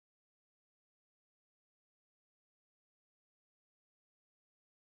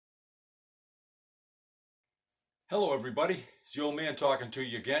Hello everybody, it's the old man talking to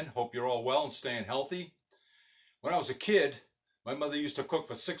you again. Hope you're all well and staying healthy. When I was a kid, my mother used to cook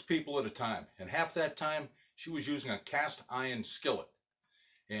for 6 people at a time, and half that time she was using a cast iron skillet.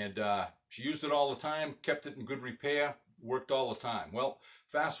 And she used it all the time, kept it in good repair, worked all the time. Well,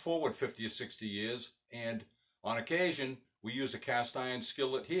 fast forward 50 or 60 years, and on occasion we use a cast iron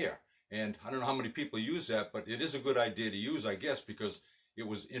skillet here. And I don't know how many people use that, but it is a good idea to use, I guess, because it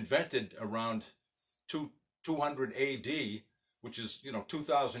was invented around 200 AD, which is,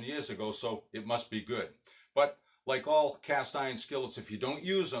 2,000 years ago, so it must be good. But like all cast iron skillets, if you don't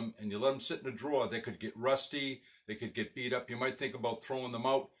use them and you let them sit in a drawer, they could get rusty, they could get beat up. You might think about throwing them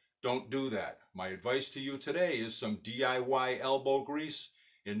out. Don't do that. My advice to you today is some DIY elbow grease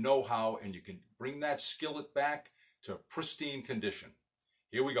and know-how, and you can bring that skillet back to pristine condition.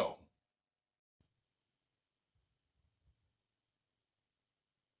 Here we go.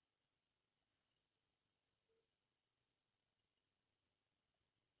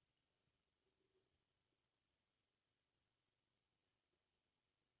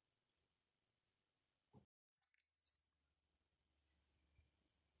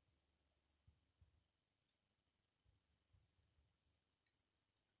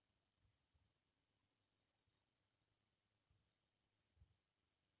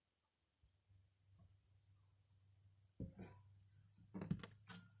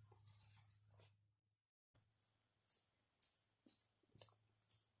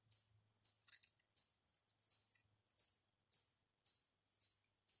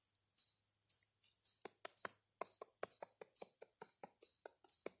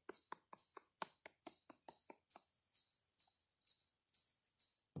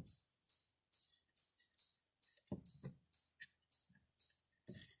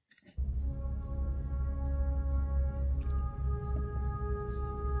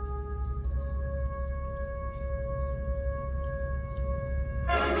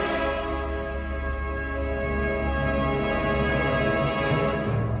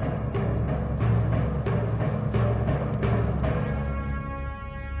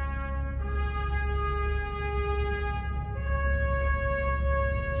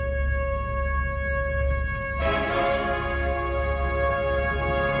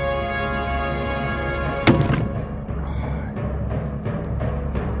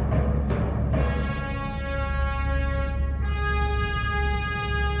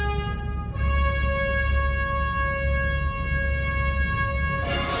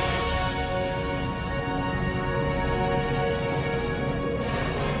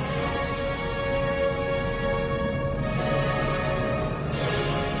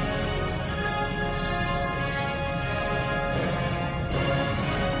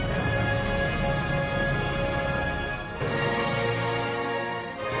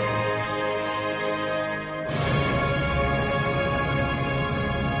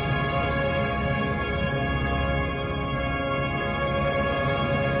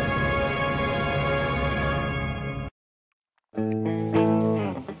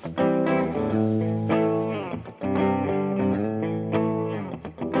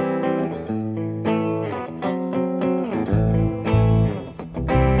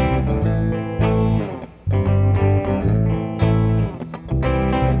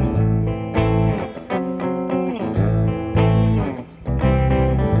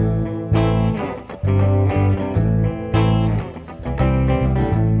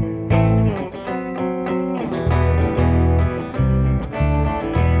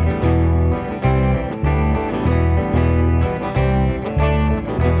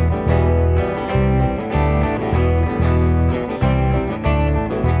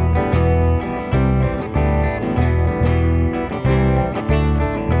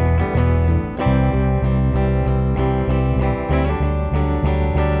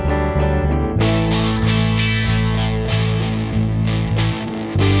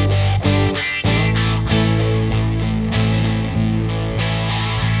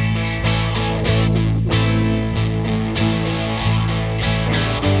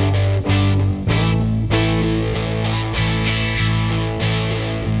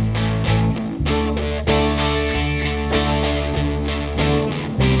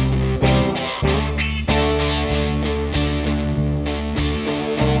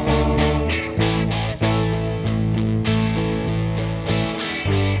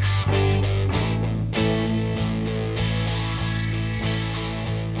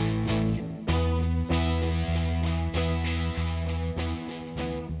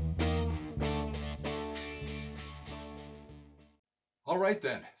 All right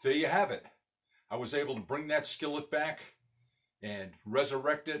then, there you have it. I was able to bring that skillet back and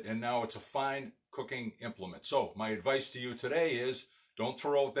resurrect it, and now it's a fine cooking implement. So my advice to you today is don't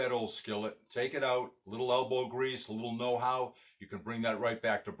throw out that old skillet. Take it out, a little elbow grease, a little know-how. You can bring that right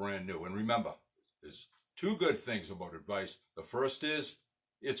back to brand new. And remember, there's two good things about advice. The first is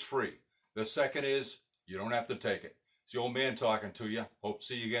it's free. The second is you don't have to take it. It's the old man talking to you. Hope to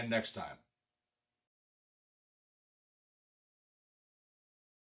see you again next time.